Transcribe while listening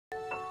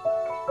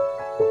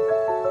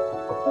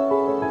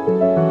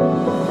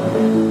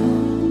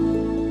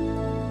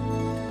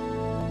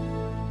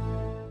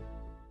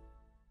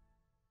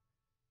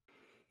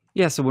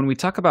Yeah, so when we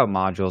talk about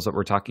modules, what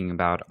we're talking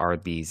about are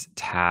these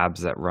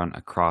tabs that run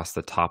across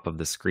the top of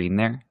the screen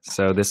there.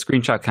 So this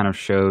screenshot kind of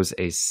shows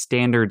a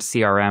standard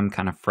CRM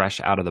kind of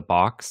fresh out of the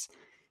box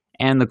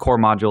and the core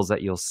modules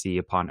that you'll see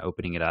upon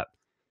opening it up.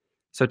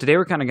 So today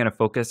we're kind of going to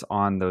focus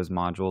on those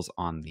modules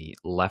on the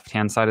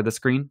left-hand side of the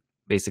screen,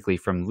 basically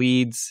from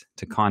leads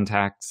to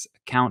contacts,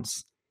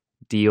 accounts,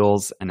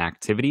 deals, and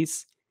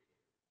activities.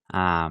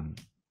 And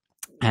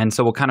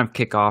so we'll kind of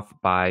kick off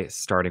by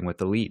starting with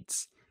the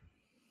leads.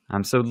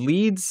 So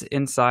leads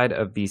inside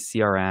of the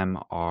CRM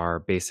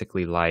are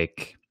basically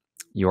like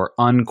your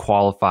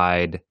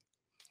unqualified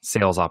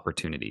sales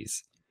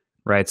opportunities,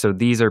 right? So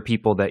these are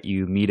people that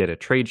you meet at a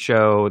trade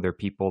show. They're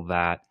people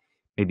that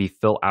maybe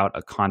fill out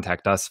a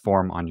contact us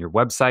form on your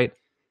website,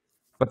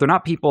 but they're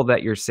not people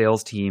that your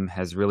sales team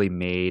has really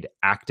made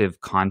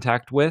active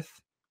contact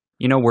with,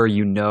 where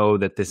you know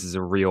that this is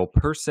a real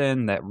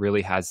person that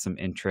really has some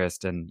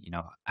interest and,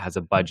 has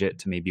a budget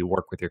to maybe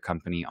work with your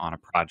company on a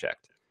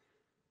project.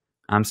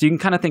 So you can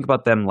kind of think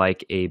about them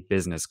like a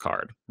business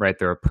card, right?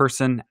 They're a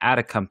person at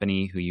a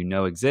company who you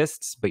know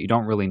exists, but you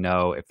don't really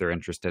know if they're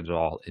interested at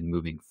all in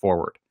moving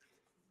forward.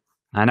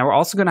 Now we're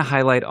also going to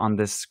highlight on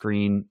this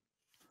screen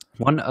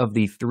one of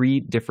the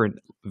 3 different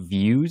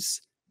views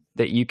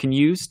that you can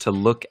use to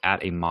look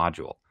at a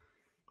module.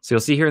 So you'll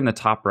see here in the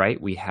top right,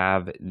 we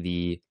have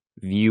the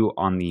view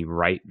on the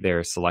right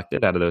there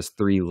selected out of those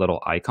 3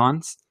 little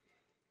icons.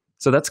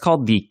 So that's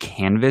called the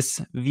canvas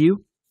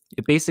view.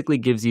 It basically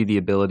gives you the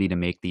ability to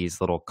make these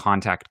little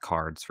contact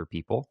cards for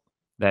people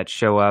that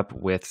show up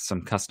with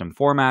some custom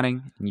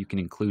formatting. And you can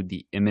include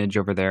the image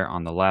over there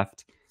on the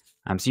left.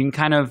 So you can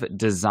kind of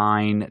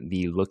design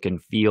the look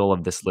and feel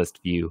of this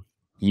list view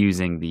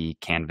using the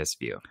canvas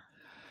view.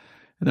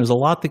 And there's a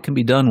lot that can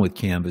be done with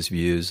canvas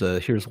views.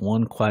 Here's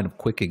one kind of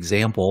quick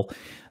example.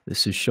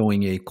 This is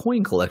showing a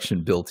coin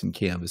collection built in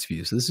canvas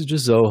view. So this is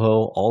just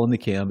Zoho, all in the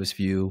canvas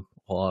view.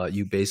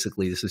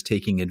 This is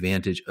taking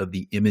advantage of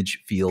the image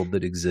field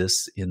that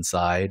exists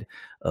inside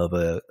of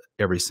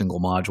every single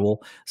module.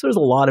 So there's a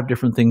lot of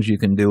different things you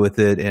can do with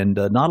it, and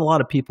not a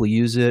lot of people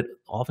use it.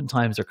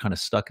 Oftentimes they're kind of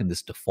stuck in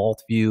this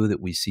default view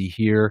that we see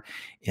here,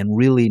 and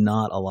really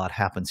not a lot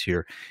happens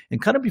here.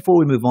 And kind of before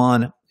we move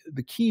on,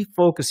 the key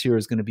focus here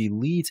is going to be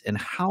leads and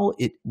how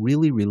it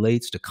really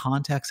relates to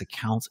contacts,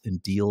 accounts,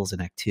 and deals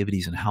and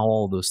activities, and how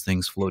all those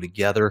things flow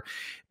together,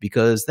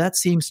 because that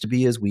seems to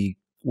be, as we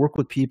work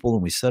with people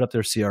and we set up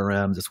their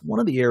CRMs, it's one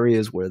of the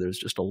areas where there's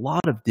just a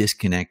lot of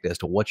disconnect as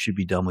to what should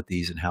be done with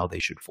these and how they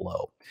should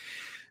flow.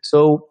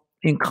 So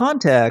in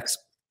contacts,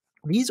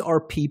 these are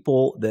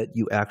people that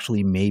you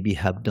actually maybe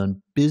have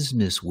done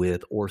business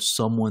with, or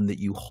someone that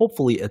you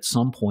hopefully at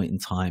some point in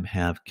time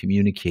have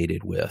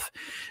communicated with.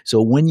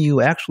 So when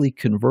you actually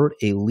convert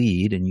a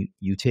lead and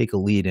you take a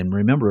lead, and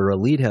remember, a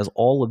lead has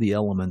all of the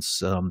elements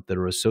that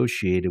are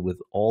associated with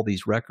all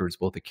these records,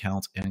 both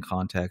accounts and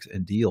contacts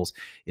and deals.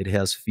 It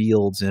has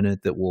fields in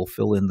it that will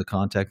fill in the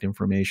contact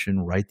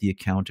information, write the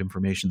account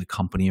information, the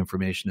company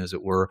information, as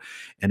it were.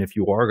 And if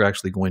you are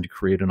actually going to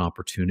create an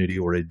opportunity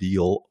or a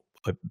deal,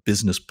 a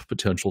business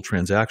potential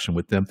transaction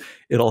with them,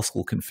 it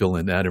also can fill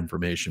in that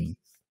information.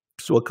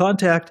 So a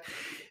contact,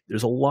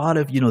 there's a lot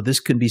of,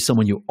 this can be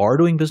someone you are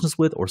doing business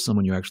with or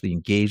someone you're actually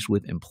engaged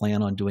with and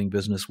plan on doing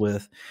business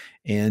with.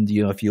 And,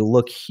 if you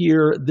look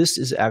here, this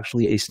is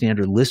actually a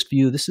standard list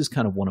view. This is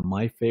kind of one of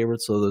my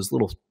favorites. So those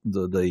little,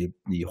 the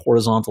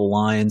horizontal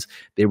lines,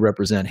 they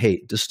represent,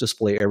 hey, just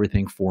display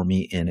everything for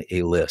me in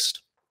a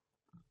list.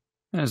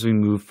 As we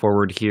move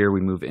forward here,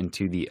 we move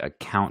into the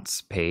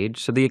accounts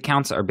page. So the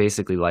accounts are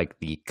basically like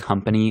the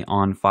company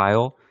on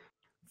file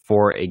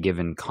for a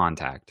given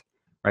contact,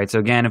 right? So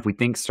again, if we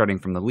think starting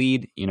from the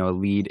lead, a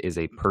lead is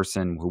a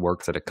person who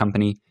works at a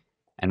company.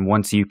 And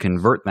once you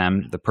convert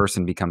them, the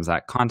person becomes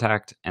that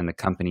contact and the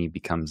company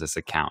becomes this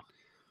account.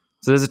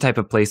 So there's a type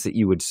of place that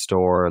you would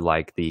store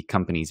like the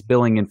company's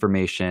billing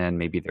information,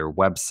 maybe their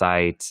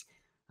website,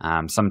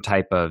 some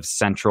type of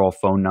central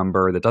phone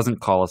number that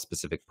doesn't call a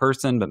specific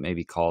person, but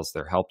maybe calls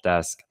their help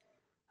desk.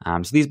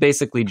 So these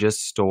basically just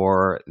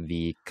store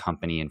the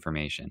company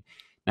information.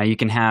 Now you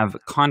can have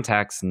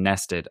contacts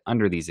nested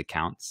under these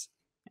accounts.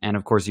 And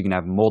of course, you can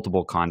have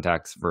multiple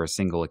contacts for a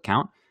single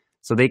account.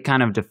 So they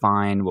kind of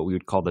define what we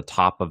would call the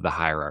top of the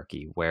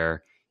hierarchy,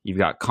 where you've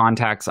got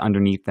contacts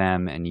underneath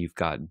them and you've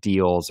got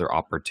deals or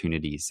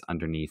opportunities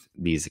underneath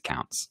these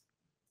accounts.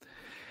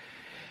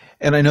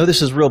 And I know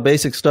this is real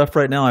basic stuff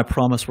right now. I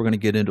promise we're going to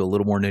get into a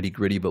little more nitty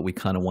gritty, but we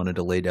kind of wanted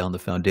to lay down the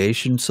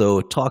foundation.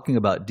 So talking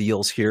about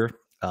deals here,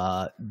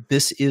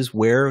 this is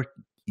where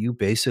you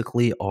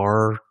basically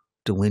are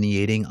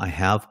delineating, I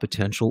have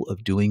potential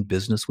of doing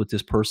business with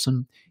this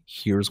person.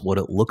 Here's what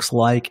it looks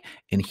like.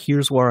 And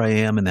here's where I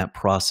am in that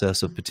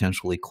process of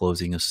potentially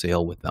closing a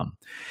sale with them.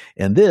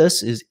 And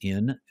this is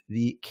in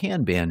the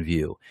Kanban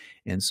view.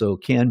 And so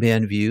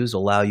Kanban views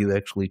allow you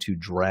actually to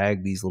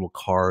drag these little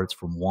cards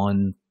from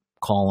one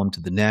column to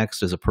the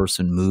next as a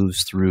person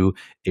moves through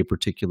a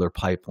particular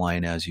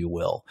pipeline, as you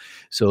will.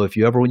 So if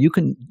you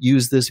can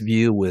use this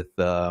view with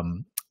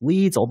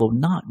leads, although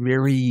not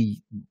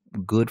very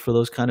good for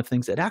those kind of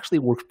things. It actually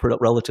works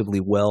relatively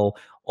well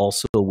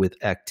also with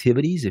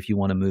activities if you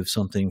want to move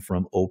something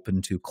from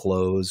open to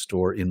closed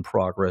or in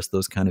progress,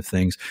 those kind of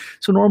things.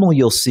 So normally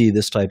you'll see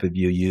this type of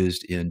view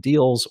used in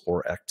deals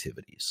or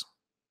activities.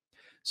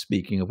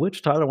 Speaking of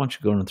which, Tyler, why don't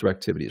you go through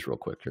activities real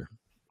quick here?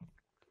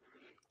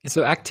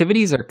 So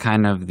activities are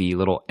kind of the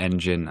little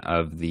engine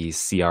of the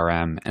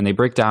CRM, and they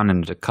break down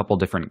into a couple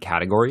different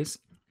categories.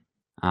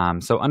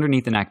 So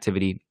underneath an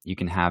activity, you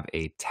can have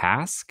a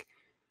task,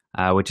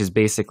 which is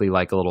basically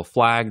like a little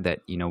flag that,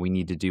 we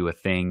need to do a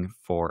thing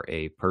for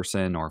a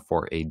person or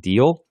for a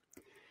deal.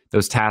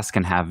 Those tasks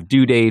can have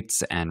due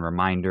dates and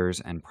reminders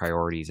and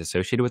priorities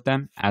associated with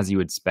them, as you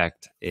would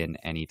expect in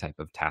any type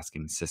of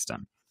tasking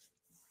system.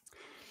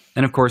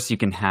 Then, of course, you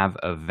can have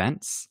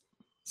events.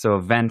 So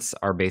events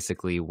are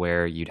basically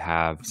where you'd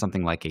have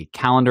something like a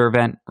calendar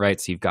event, right?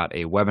 So you've got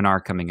a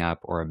webinar coming up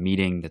or a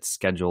meeting that's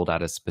scheduled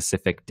at a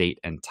specific date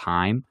and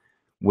time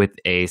with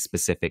a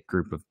specific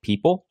group of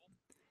people.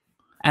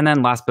 And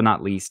then last but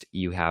not least,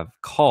 you have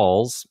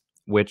calls,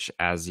 which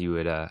as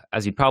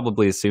you'd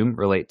probably assume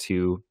relate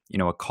to,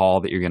 a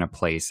call that you're going to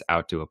place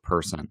out to a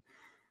person.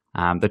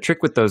 The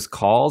trick with those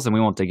calls, and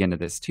we won't dig into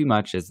this too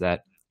much, is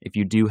that if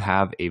you do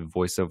have a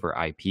voice over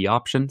IP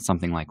option,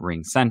 something like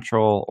Ring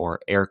Central or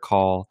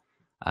AirCall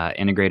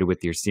integrated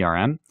with your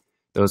CRM,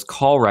 those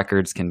call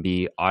records can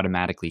be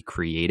automatically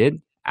created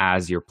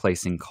as you're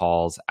placing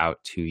calls out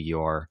to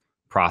your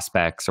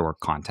prospects or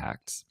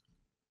contacts.